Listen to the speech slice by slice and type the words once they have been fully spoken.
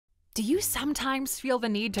Do you sometimes feel the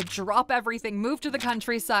need to drop everything, move to the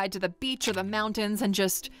countryside, to the beach or the mountains, and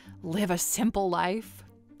just live a simple life?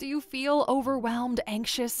 Do you feel overwhelmed,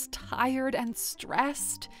 anxious, tired, and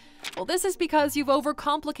stressed? Well, this is because you've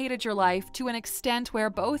overcomplicated your life to an extent where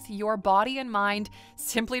both your body and mind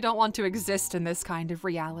simply don't want to exist in this kind of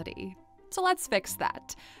reality. So let's fix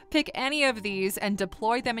that. Pick any of these and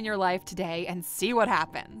deploy them in your life today and see what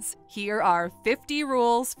happens. Here are 50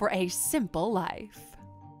 rules for a simple life.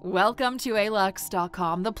 Welcome to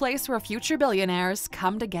Alux.com, the place where future billionaires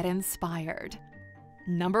come to get inspired.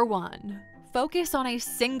 Number 1. Focus on a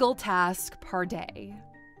single task per day.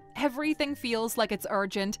 Everything feels like it's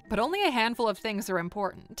urgent, but only a handful of things are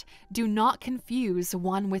important. Do not confuse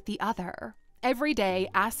one with the other. Every day,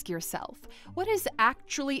 ask yourself, what is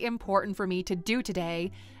actually important for me to do today?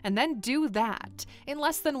 And then do that. In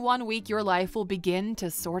less than 1 week, your life will begin to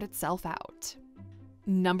sort itself out.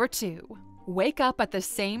 Number 2. Wake up at the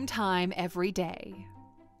same time every day.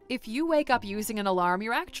 If you wake up using an alarm,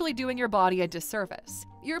 you're actually doing your body a disservice.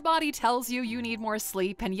 Your body tells you you need more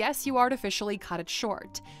sleep, and yes, you artificially cut it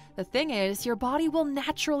short. The thing is, your body will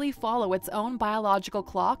naturally follow its own biological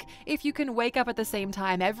clock if you can wake up at the same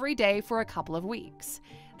time every day for a couple of weeks.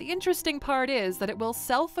 The interesting part is that it will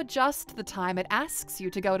self-adjust the time it asks you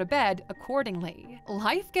to go to bed accordingly.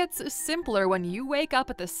 Life gets simpler when you wake up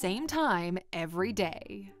at the same time every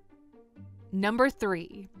day. Number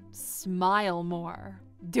 3. Smile more.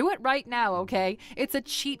 Do it right now, okay? It's a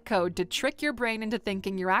cheat code to trick your brain into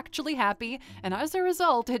thinking you're actually happy, and as a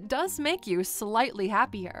result, it does make you slightly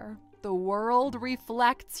happier. The world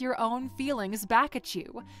reflects your own feelings back at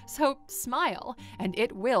you, so smile, and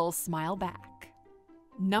it will smile back.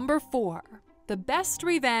 Number 4. The best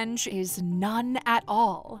revenge is none at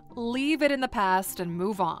all. Leave it in the past and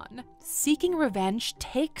move on. Seeking revenge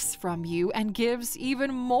takes from you and gives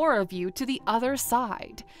even more of you to the other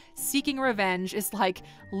side. Seeking revenge is like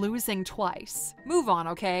losing twice. Move on,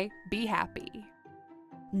 okay? Be happy.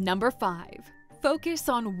 Number 5. Focus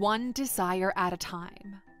on one desire at a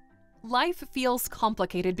time. Life feels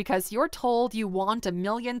complicated because you're told you want a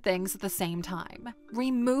million things at the same time.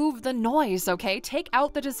 Remove the noise, okay? Take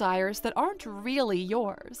out the desires that aren't really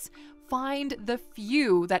yours. Find the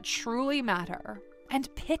few that truly matter. And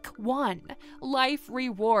pick one. Life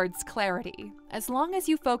rewards clarity. As long as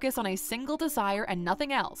you focus on a single desire and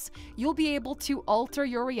nothing else, you'll be able to alter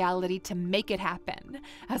your reality to make it happen.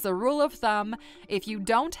 As a rule of thumb, if you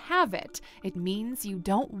don't have it, it means you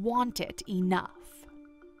don't want it enough.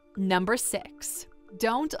 Number 6.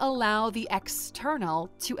 Don't allow the external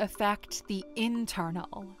to affect the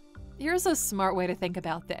internal. Here's a smart way to think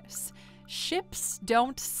about this. Ships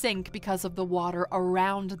don't sink because of the water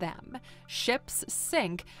around them. Ships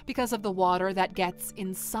sink because of the water that gets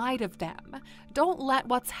inside of them. Don't let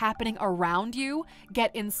what's happening around you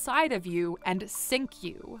get inside of you and sink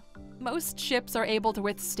you. Most ships are able to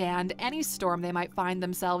withstand any storm they might find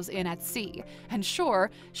themselves in at sea. And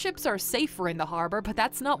sure, ships are safer in the harbor, but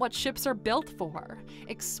that's not what ships are built for.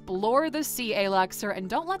 Explore the sea, Aluxer, and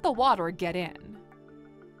don't let the water get in.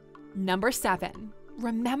 Number 7.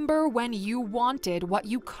 Remember when you wanted what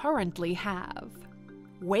you currently have.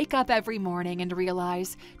 Wake up every morning and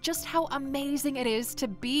realize just how amazing it is to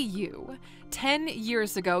be you. 10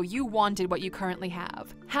 years ago, you wanted what you currently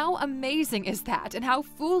have. How amazing is that, and how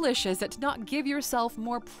foolish is it to not give yourself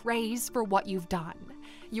more praise for what you've done?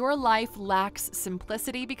 Your life lacks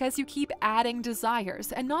simplicity because you keep adding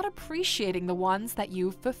desires and not appreciating the ones that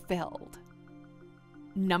you've fulfilled.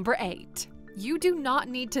 Number 8. You do not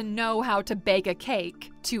need to know how to bake a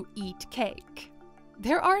cake to eat cake.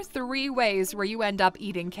 There are 3 ways where you end up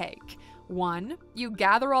eating cake. 1. You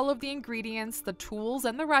gather all of the ingredients, the tools,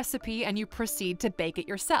 and the recipe, and you proceed to bake it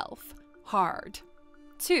yourself. Hard.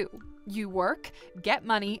 2. You work, get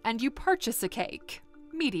money, and you purchase a cake.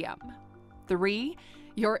 Medium. 3.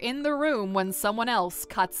 You're in the room when someone else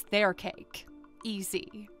cuts their cake.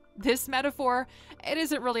 Easy. This metaphor, it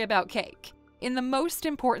isn't really about cake. In the most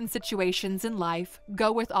important situations in life,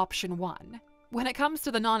 go with option 1. When it comes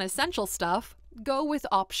to the non-essential stuff, go with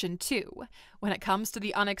option 2. When it comes to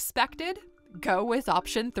the unexpected, go with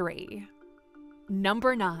option 3.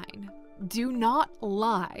 Number 9. Do not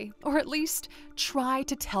lie, or at least try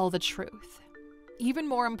to tell the truth. Even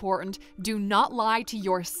more important, do not lie to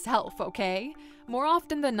yourself, okay? More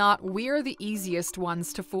often than not, we're the easiest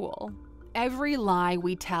ones to fool. Every lie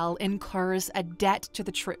we tell incurs a debt to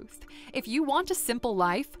the truth. If you want a simple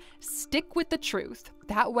life, stick with the truth.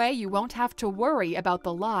 That way you won't have to worry about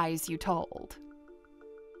the lies you told.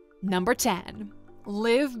 Number 10.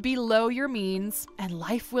 Live below your means and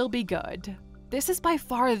life will be good. This is by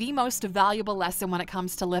far the most valuable lesson when it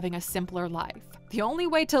comes to living a simpler life. The only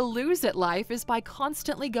way to lose at life is by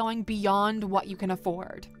constantly going beyond what you can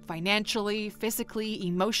afford, financially, physically,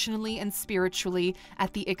 emotionally, and spiritually,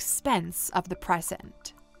 at the expense of the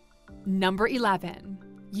present. Number 11.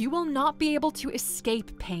 You will not be able to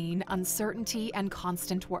escape pain, uncertainty, and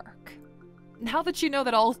constant work. Now that you know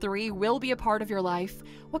that all three will be a part of your life,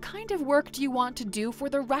 what kind of work do you want to do for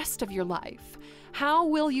the rest of your life? How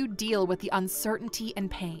will you deal with the uncertainty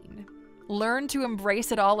and pain? Learn to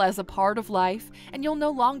embrace it all as a part of life, and you'll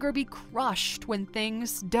no longer be crushed when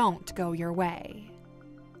things don't go your way.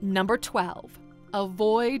 Number 12.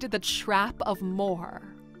 Avoid the trap of more.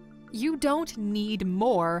 You don't need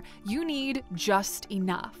more, you need just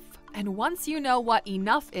enough. And once you know what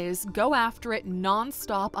enough is, go after it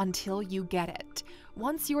non-stop until you get it.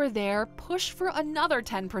 Once you are there, push for another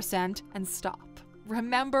 10% and stop.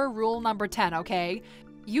 Remember rule number 10, okay?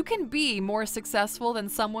 You can be more successful than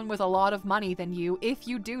someone with a lot of money than you if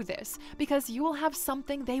you do this, because you will have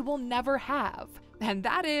something they will never have, and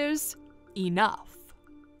that is enough.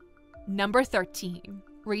 Number 13.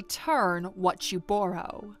 Return what you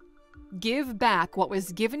borrow. Give back what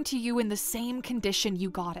was given to you in the same condition you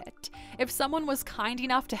got it. If someone was kind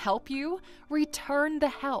enough to help you, return the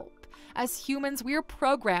help. As humans, we're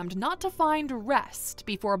programmed not to find rest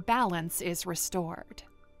before balance is restored.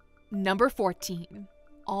 Number 14.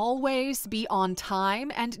 Always be on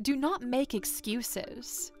time and do not make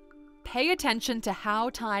excuses. Pay attention to how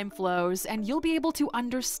time flows and you'll be able to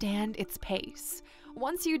understand its pace.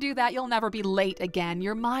 Once you do that, you'll never be late again.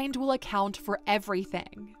 Your mind will account for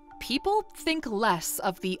everything. People think less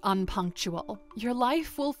of the unpunctual. Your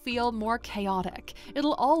life will feel more chaotic.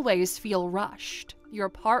 It'll always feel rushed. Your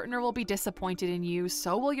partner will be disappointed in you,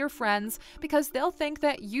 so will your friends, because they'll think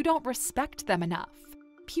that you don't respect them enough.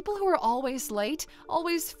 People who are always late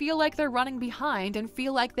always feel like they're running behind and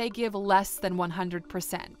feel like they give less than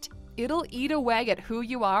 100%. It'll eat away at who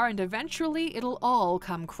you are, and eventually it'll all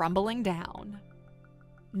come crumbling down.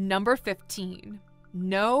 Number 15.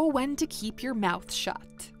 Know when to keep your mouth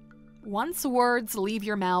shut. Once words leave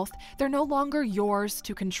your mouth, they're no longer yours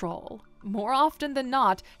to control. More often than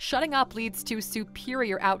not, shutting up leads to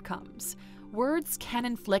superior outcomes. Words can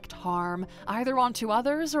inflict harm, either onto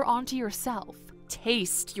others or onto yourself.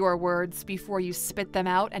 Taste your words before you spit them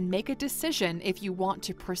out and make a decision if you want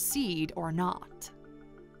to proceed or not.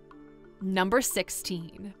 Number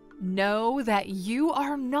 16. Know that you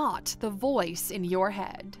are not the voice in your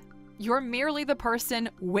head. You're merely the person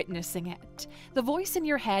witnessing it. The voice in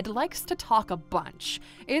your head likes to talk a bunch.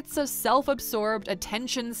 It's a self-absorbed,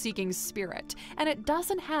 attention-seeking spirit, and it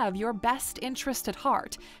doesn't have your best interest at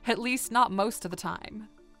heart, at least not most of the time.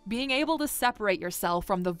 Being able to separate yourself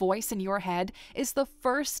from the voice in your head is the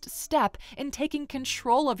first step in taking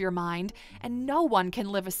control of your mind, and no one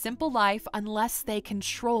can live a simple life unless they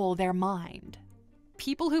control their mind.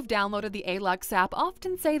 People who've downloaded the Alux app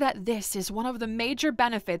often say that this is one of the major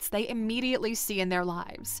benefits they immediately see in their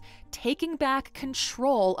lives, taking back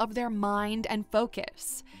control of their mind and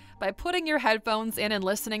focus. By putting your headphones in and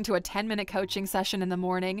listening to a 10-minute coaching session in the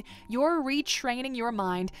morning, you're retraining your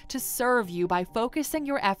mind to serve you by focusing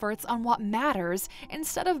your efforts on what matters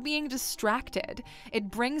instead of being distracted. It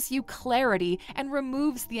brings you clarity and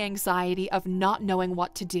removes the anxiety of not knowing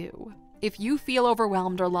what to do. If you feel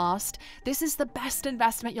overwhelmed or lost, this is the best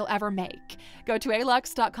investment you'll ever make. Go to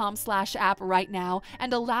Alux.com/app right now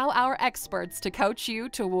and allow our experts to coach you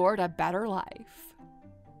toward a better life.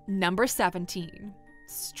 Number 17.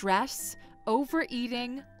 Stress,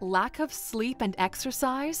 overeating, lack of sleep, and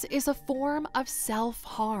exercise is a form of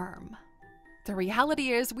self-harm. The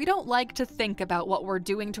reality is, we don't like to think about what we're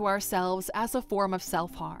doing to ourselves as a form of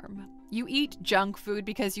self-harm. You eat junk food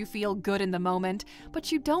because you feel good in the moment,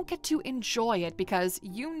 but you don't get to enjoy it because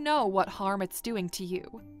you know what harm it's doing to you.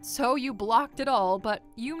 So you blocked it all, but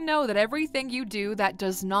you know that everything you do that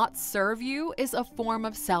does not serve you is a form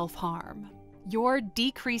of self-harm. You're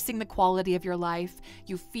decreasing the quality of your life,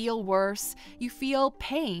 you feel worse, you feel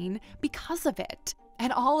pain because of it.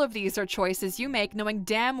 And all of these are choices you make knowing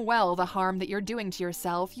damn well the harm that you're doing to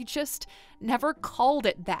yourself. You just never called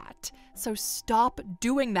it that. So stop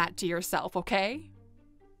doing that to yourself, okay?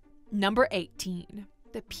 Number 18.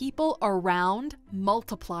 The people around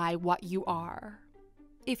multiply what you are.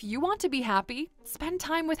 If you want to be happy, spend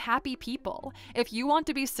time with happy people. If you want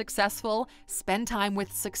to be successful, spend time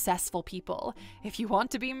with successful people. If you want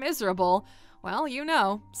to be miserable, well, you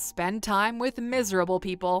know, spend time with miserable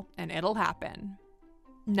people and it'll happen.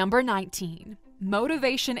 Number 19.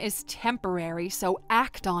 Motivation is temporary, so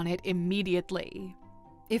act on it immediately.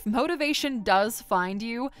 If motivation does find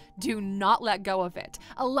you, do not let go of it.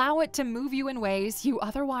 Allow it to move you in ways you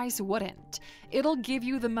otherwise wouldn't. It'll give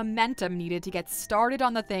you the momentum needed to get started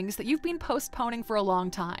on the things that you've been postponing for a long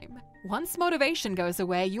time. Once motivation goes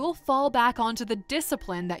away, you'll fall back onto the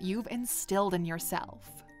discipline that you've instilled in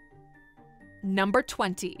yourself. Number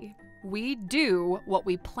 20. We do what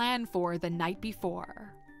we plan for the night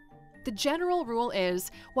before. The general rule is,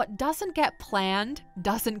 what doesn't get planned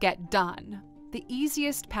doesn't get done. The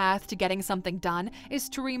easiest path to getting something done is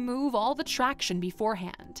to remove all the traction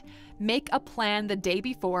beforehand. Make a plan the day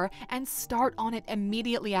before and start on it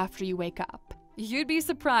immediately after you wake up. You'd be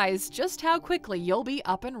surprised just how quickly you'll be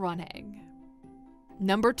up and running.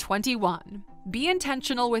 Number 21. Be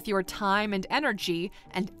intentional with your time and energy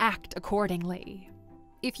and act accordingly.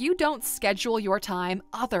 If you don't schedule your time,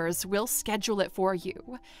 others will schedule it for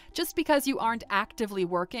you. Just because you aren't actively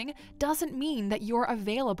working doesn't mean that you're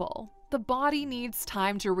available. The body needs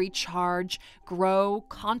time to recharge, grow,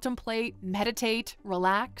 contemplate, meditate,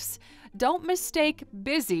 relax. Don't mistake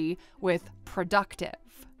busy with productive.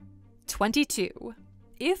 22.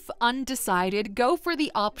 If undecided, go for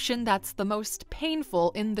the option that's the most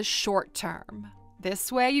painful in the short term.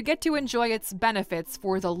 This way, you get to enjoy its benefits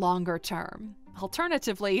for the longer term.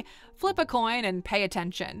 Alternatively, flip a coin and pay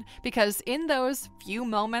attention, because in those few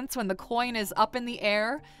moments when the coin is up in the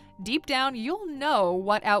air, deep down you'll know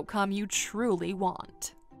what outcome you truly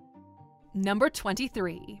want. Number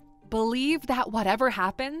 23. Believe that whatever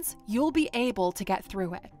happens, you'll be able to get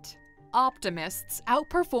through it. Optimists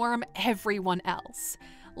outperform everyone else.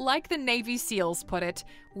 Like the Navy SEALs put it,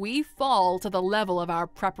 we fall to the level of our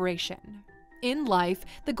preparation. In life,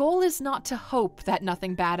 the goal is not to hope that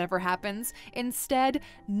nothing bad ever happens. Instead,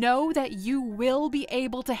 know that you will be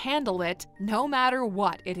able to handle it no matter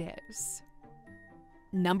what it is.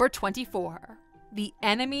 Number 24. The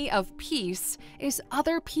enemy of peace is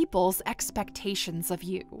other people's expectations of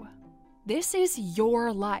you. This is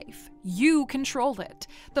your life. You control it.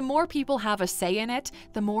 The more people have a say in it,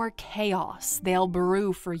 the more chaos they'll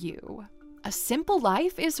brew for you. A simple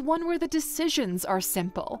life is one where the decisions are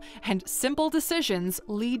simple, and simple decisions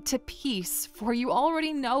lead to peace, for you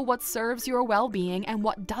already know what serves your well-being and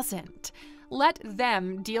what doesn't. Let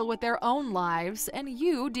them deal with their own lives, and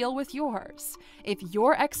you deal with yours. If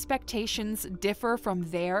your expectations differ from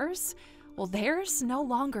theirs, well, theirs no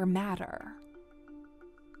longer matter.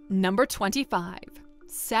 Number 25.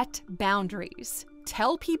 Set boundaries.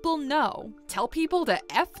 Tell people no. Tell people to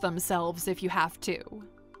F themselves if you have to.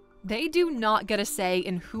 They do not get a say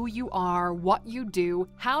in who you are, what you do,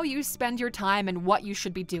 how you spend your time, and what you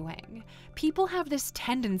should be doing. People have this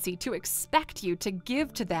tendency to expect you to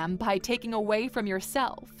give to them by taking away from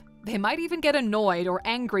yourself. They might even get annoyed or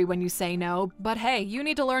angry when you say no, but hey, you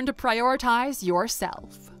need to learn to prioritize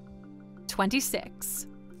yourself. 26.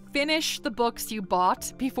 Finish the books you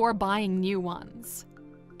bought before buying new ones.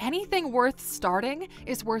 Anything worth starting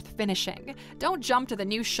is worth finishing. Don't jump to the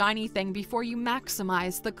new shiny thing before you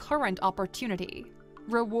maximize the current opportunity.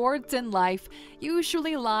 Rewards in life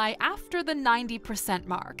usually lie after the 90%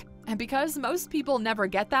 mark, and because most people never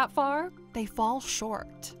get that far, they fall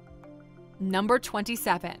short. Number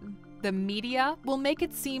 27. The media will make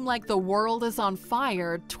it seem like the world is on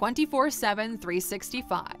fire 24/7,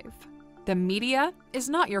 365. The media is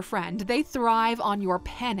not your friend. They thrive on your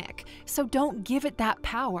panic, so don't give it that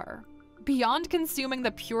power. Beyond consuming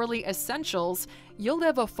the purely essentials, you'll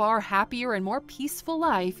live a far happier and more peaceful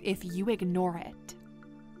life if you ignore it.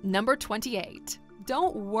 Number 28.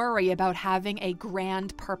 Don't worry about having a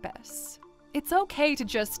grand purpose. It's okay to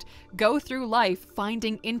just go through life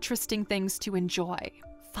finding interesting things to enjoy.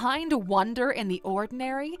 Find wonder in the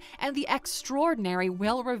ordinary, and the extraordinary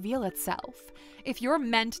will reveal itself. If you're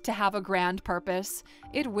meant to have a grand purpose,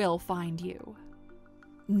 it will find you.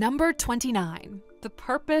 Number 29. The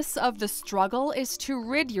purpose of the struggle is to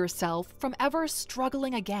rid yourself from ever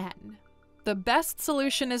struggling again. The best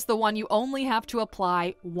solution is the one you only have to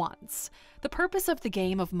apply once. The purpose of the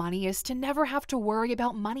game of money is to never have to worry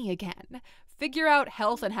about money again. Figure out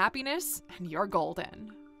health and happiness, and you're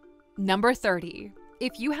golden. Number 30.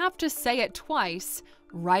 If you have to say it twice,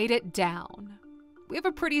 write it down. We have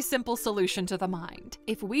a pretty simple solution to the mind.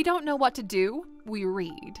 If we don't know what to do, we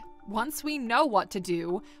read. Once we know what to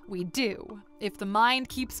do, we do. If the mind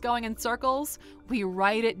keeps going in circles, we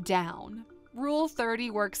write it down. Rule 30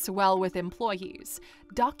 works well with employees.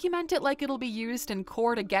 Document it like it'll be used in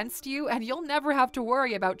court against you, and you'll never have to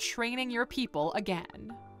worry about training your people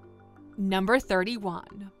again. Number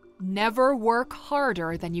 31. Never work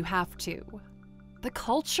harder than you have to. The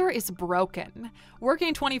culture is broken.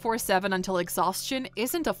 Working 24/7 until exhaustion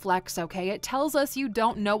isn't a flex, okay? It tells us you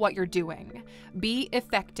don't know what you're doing. Be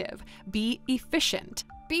effective. Be efficient.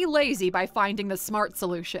 Be lazy by finding the smart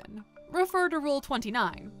solution. Refer to Rule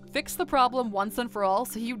 29. Fix the problem once and for all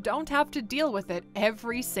so you don't have to deal with it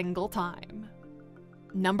every single time.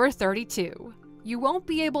 Number 32. You won't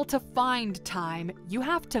be able to find time, you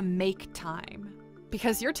have to make time.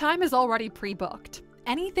 Because your time is already pre-booked.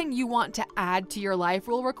 Anything you want to add to your life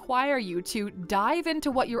will require you to dive into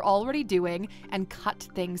what you're already doing and cut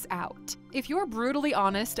things out. If you're brutally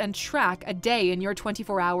honest and track a day in your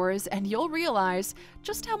 24 hours, and you'll realize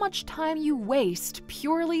just how much time you waste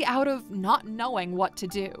purely out of not knowing what to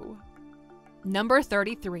do. Number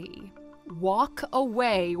 33. Walk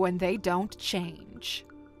away when they don't change.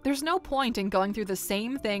 There's no point in going through the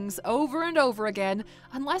same things over and over again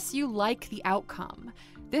unless you like the outcome.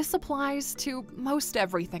 This applies to most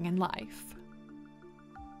everything in life.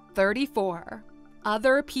 34.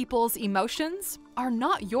 Other people's emotions are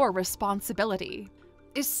not your responsibility,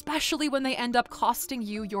 especially when they end up costing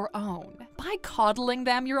you your own. By coddling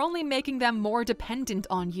them, you're only making them more dependent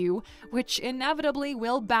on you, which inevitably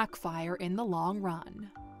will backfire in the long run.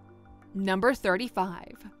 Number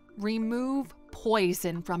 35. Remove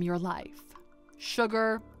poison from your life.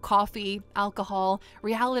 Sugar, coffee, alcohol,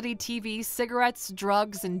 reality TV, cigarettes,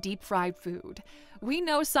 drugs, and deep-fried food. We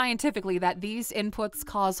know scientifically that these inputs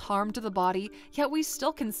cause harm to the body, yet we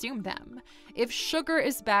still consume them. If sugar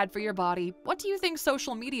is bad for your body, what do you think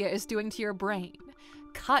social media is doing to your brain?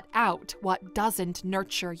 Cut out what doesn't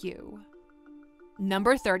nurture you.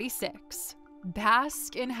 Number 36.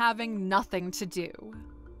 Bask in having nothing to do.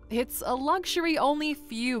 It's a luxury only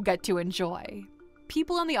few get to enjoy.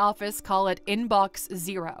 People in the office call it inbox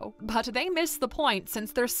zero, but they miss the point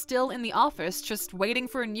since they're still in the office just waiting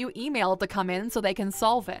for a new email to come in so they can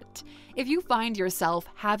solve it. If you find yourself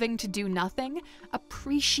having to do nothing,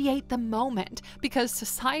 appreciate the moment because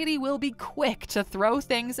society will be quick to throw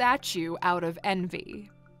things at you out of envy.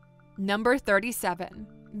 Number 37.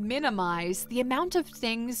 Minimize the amount of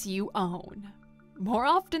things you own. More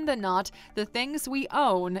often than not, the things we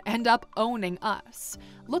own end up owning us.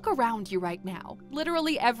 Look around you right now.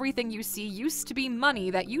 Literally everything you see used to be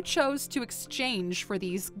money that you chose to exchange for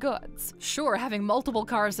these goods. Sure, having multiple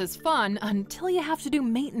cars is fun until you have to do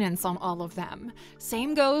maintenance on all of them.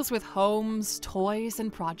 Same goes with homes, toys,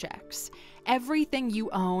 and projects. Everything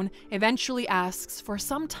you own eventually asks for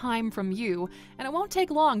some time from you, and it won't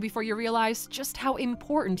take long before you realize just how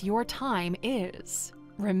important your time is.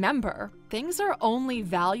 Remember, things are only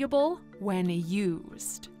valuable when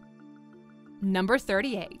used. Number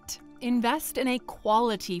 38. Invest in a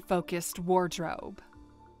quality-focused wardrobe.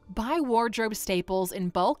 Buy wardrobe staples in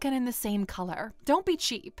bulk and in the same color. Don't be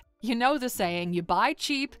cheap. You know the saying, you buy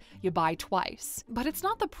cheap, you buy twice. But it's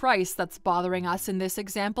not the price that's bothering us in this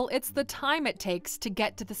example, it's the time it takes to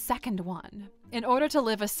get to the second one. In order to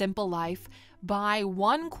live a simple life, buy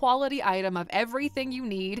one quality item of everything you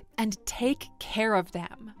need and take care of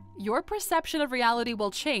them. Your perception of reality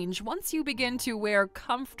will change once you begin to wear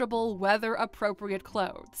comfortable, weather-appropriate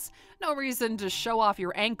clothes. No reason to show off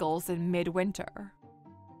your ankles in midwinter.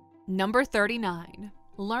 Number 39.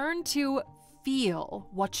 Learn to feel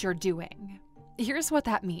what you're doing. Here's what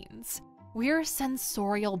that means. We're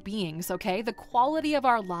sensorial beings, okay? The quality of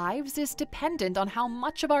our lives is dependent on how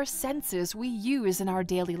much of our senses we use in our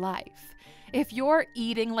daily life. If you're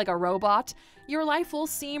eating like a robot, your life will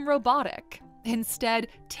seem robotic. Instead,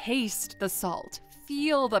 taste the salt.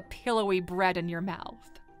 Feel the pillowy bread in your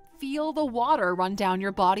mouth. Feel the water run down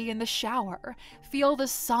your body in the shower. Feel the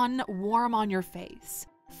sun warm on your face.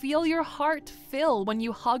 Feel your heart fill when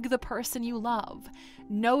you hug the person you love.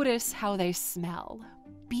 Notice how they smell.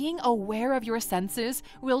 Being aware of your senses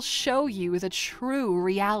will show you the true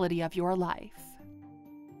reality of your life.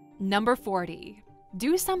 Number 40.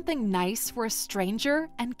 Do something nice for a stranger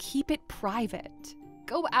and keep it private.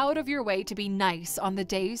 Go out of your way to be nice on the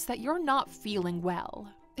days that you're not feeling well.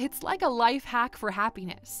 It's like a life hack for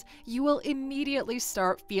happiness. You will immediately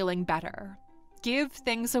start feeling better. Give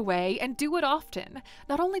things away and do it often.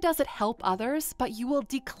 Not only does it help others, but you will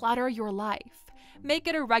declutter your life. Make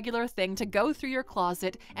it a regular thing to go through your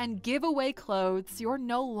closet and give away clothes you're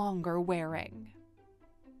no longer wearing.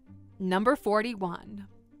 Number 41.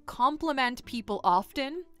 Compliment people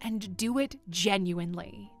often and do it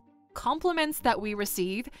genuinely. Compliments that we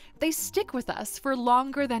receive, they stick with us for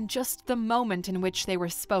longer than just the moment in which they were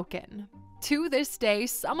spoken. To this day,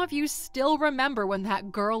 some of you still remember when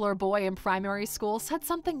that girl or boy in primary school said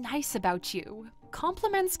something nice about you.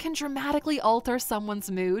 Compliments can dramatically alter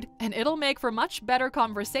someone's mood, and it'll make for much better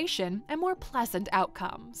conversation and more pleasant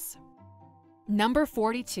outcomes. Number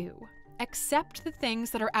 42. Accept the things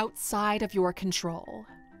that are outside of your control.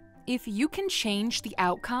 If you can change the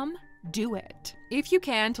outcome, do it. If you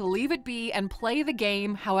can't, leave it be and play the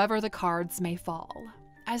game however the cards may fall.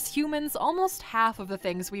 As humans, almost half of the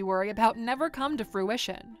things we worry about never come to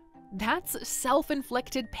fruition. That's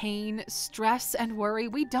self-inflicted pain, stress, and worry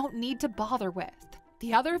we don't need to bother with.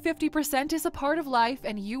 The other 50% is a part of life,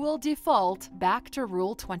 and you will default back to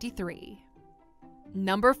Rule 23.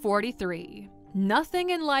 Number 43.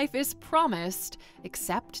 Nothing in life is promised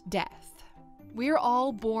except death. We're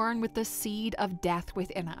all born with the seed of death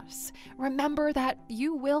within us. Remember that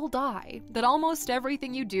you will die, that almost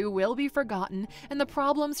everything you do will be forgotten, and the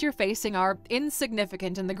problems you're facing are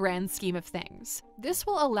insignificant in the grand scheme of things. This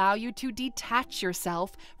will allow you to detach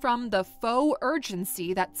yourself from the faux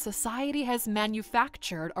urgency that society has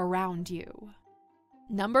manufactured around you.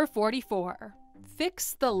 Number 44.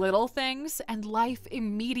 Fix the little things and life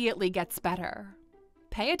immediately gets better.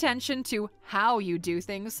 Pay attention to how you do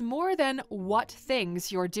things more than what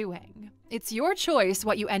things you're doing. It's your choice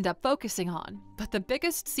what you end up focusing on, but the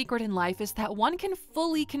biggest secret in life is that one can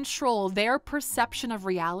fully control their perception of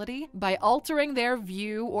reality by altering their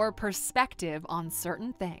view or perspective on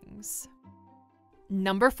certain things.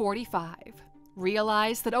 Number 45.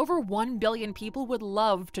 Realize that over 1 billion people would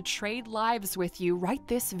love to trade lives with you right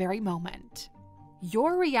this very moment.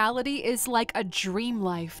 Your reality is like a dream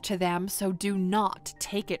life to them, so do not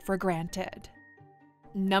take it for granted.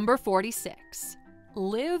 Number 46.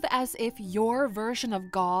 Live as if your version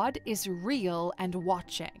of God is real and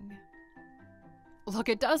watching. Look,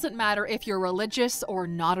 it doesn't matter if you're religious or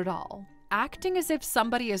not at all. Acting as if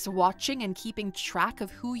somebody is watching and keeping track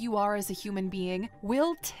of who you are as a human being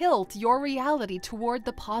will tilt your reality toward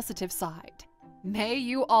the positive side. May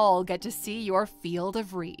you all get to see your field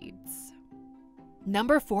of reeds.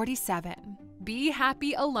 Number 47. Be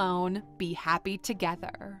happy alone, be happy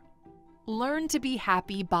together. Learn to be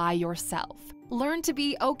happy by yourself. Learn to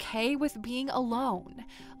be okay with being alone.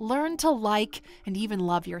 Learn to like and even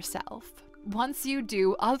love yourself. Once you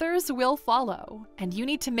do, others will follow, and you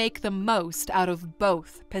need to make the most out of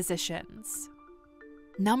both positions.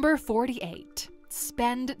 Number 48.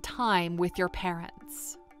 Spend time with your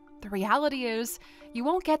parents. The reality is, you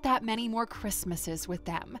won't get that many more Christmases with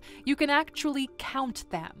them. You can actually count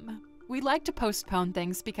them. We like to postpone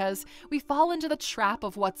things because we fall into the trap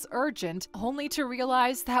of what's urgent, only to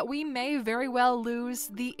realize that we may very well lose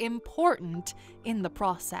the important in the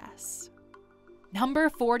process. Number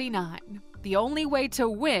 49. The only way to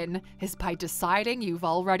win is by deciding you've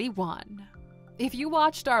already won. If you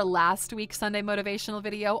watched our last week's Sunday motivational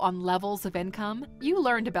video on levels of income, you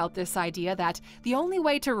learned about this idea that the only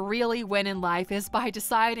way to really win in life is by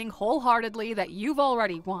deciding wholeheartedly that you've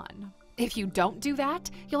already won. If you don't do that,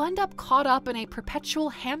 you'll end up caught up in a perpetual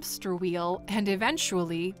hamster wheel and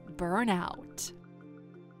eventually burn out.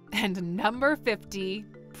 And number 50,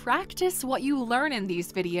 practice what you learn in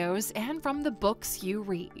these videos and from the books you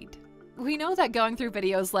read. We know that going through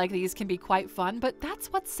videos like these can be quite fun, but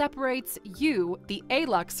that's what separates you, the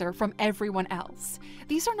Aluxer, from everyone else.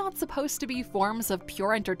 These are not supposed to be forms of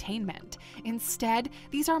pure entertainment. Instead,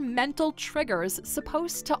 these are mental triggers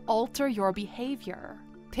supposed to alter your behavior.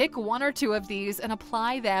 Pick one or two of these and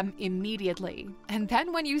apply them immediately. And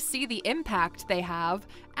then when you see the impact they have,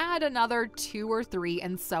 add another 2 or 3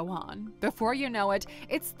 and so on. Before you know it,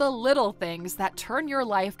 it's the little things that turn your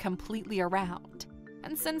life completely around.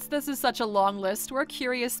 And since this is such a long list, we're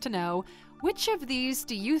curious to know, which of these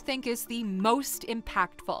do you think is the most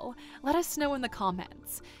impactful? Let us know in the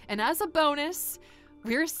comments. And as a bonus,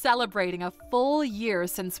 we're celebrating a full year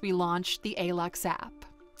since we launched the Alux app.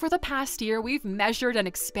 For the past year, we've measured and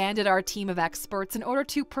expanded our team of experts in order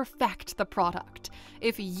to perfect the product.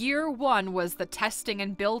 If year 1 was the testing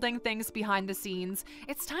and building things behind the scenes,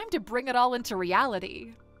 it's time to bring it all into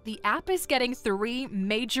reality. The app is getting 3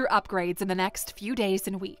 major upgrades in the next few days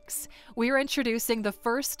and weeks. We're introducing the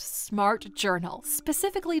first Smart Journal,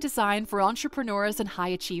 specifically designed for entrepreneurs and high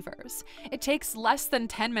achievers. It takes less than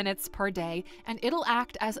 10 minutes per day, and it'll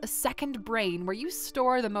act as a second brain where you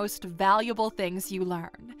store the most valuable things you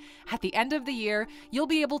learn. At the end of the year, you'll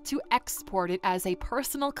be able to export it as a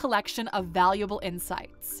personal collection of valuable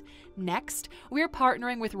insights. Next, we're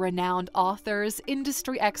partnering with renowned authors,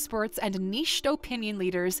 industry experts, and niched opinion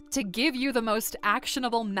leaders to give you the most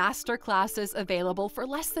actionable masterclasses available for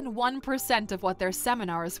less than 1% of what their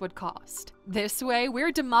seminars would cost. This way,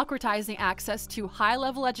 we're democratizing access to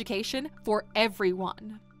high-level education for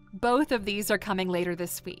everyone. Both of these are coming later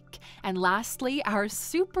this week. And lastly, our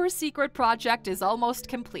super secret project is almost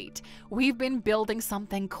complete. We've been building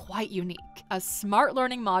something quite unique, a smart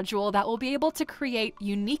learning module that will be able to create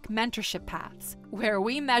unique mentorship paths, where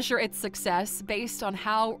we measure its success based on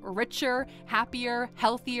how richer, happier,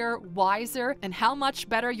 healthier, wiser, and how much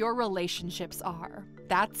better your relationships are.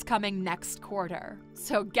 That's coming next quarter.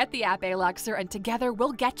 So get the app, Aluxer, and together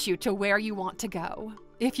we'll get you to where you want to go.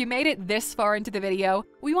 If you made it this far into the video,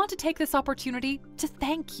 we want to take this opportunity to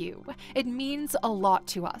thank you. It means a lot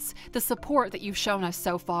to us, the support that you've shown us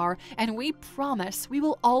so far, and we promise we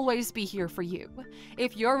will always be here for you.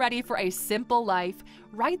 If you're ready for a simple life,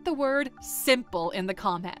 write the word simple in the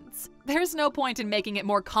comments. There's no point in making it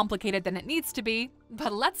more complicated than it needs to be,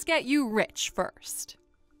 but let's get you rich first.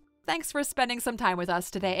 Thanks for spending some time with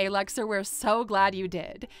us today, Aluxer. We're so glad you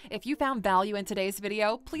did. If you found value in today's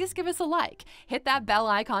video, please give us a like, hit that bell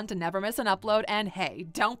icon to never miss an upload, and hey,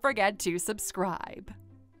 don't forget to subscribe.